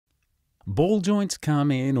Ball joints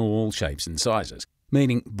come in all shapes and sizes,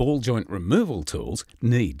 meaning ball joint removal tools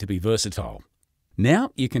need to be versatile.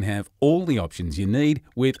 Now you can have all the options you need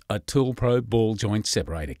with a ToolPRO ball joint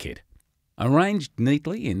separator kit. Arranged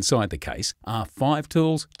neatly inside the case are 5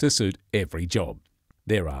 tools to suit every job.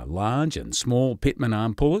 There are large and small pitman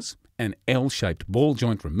arm pullers, an L-shaped ball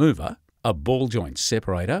joint remover, a ball joint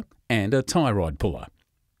separator, and a tie rod puller.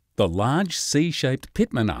 The large C-shaped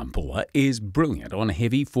pitman arm puller is brilliant on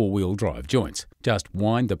heavy 4-wheel drive joints. Just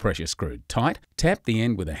wind the pressure screw tight, tap the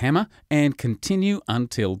end with a hammer, and continue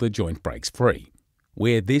until the joint breaks free.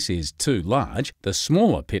 Where this is too large, the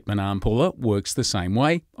smaller pitman arm puller works the same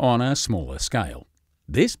way on a smaller scale.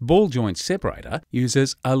 This ball joint separator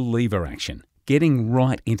uses a lever action, getting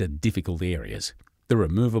right into difficult areas. The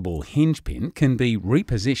removable hinge pin can be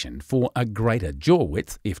repositioned for a greater jaw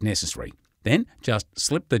width if necessary. Then just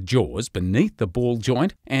slip the jaws beneath the ball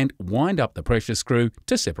joint and wind up the pressure screw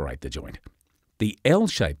to separate the joint. The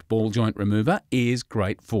L-shaped ball joint remover is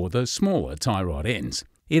great for the smaller tie rod ends.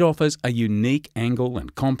 It offers a unique angle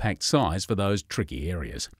and compact size for those tricky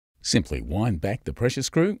areas. Simply wind back the pressure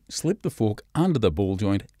screw, slip the fork under the ball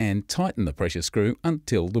joint and tighten the pressure screw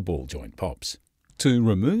until the ball joint pops. To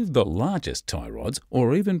remove the largest tie rods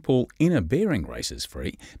or even pull inner bearing races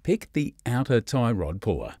free, pick the outer tie rod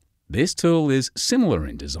puller. This tool is similar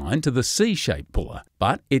in design to the C-shaped puller,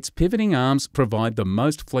 but its pivoting arms provide the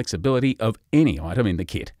most flexibility of any item in the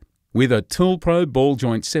kit. With a ToolPRO ball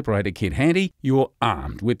joint separator kit handy, you're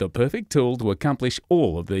armed with the perfect tool to accomplish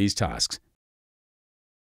all of these tasks.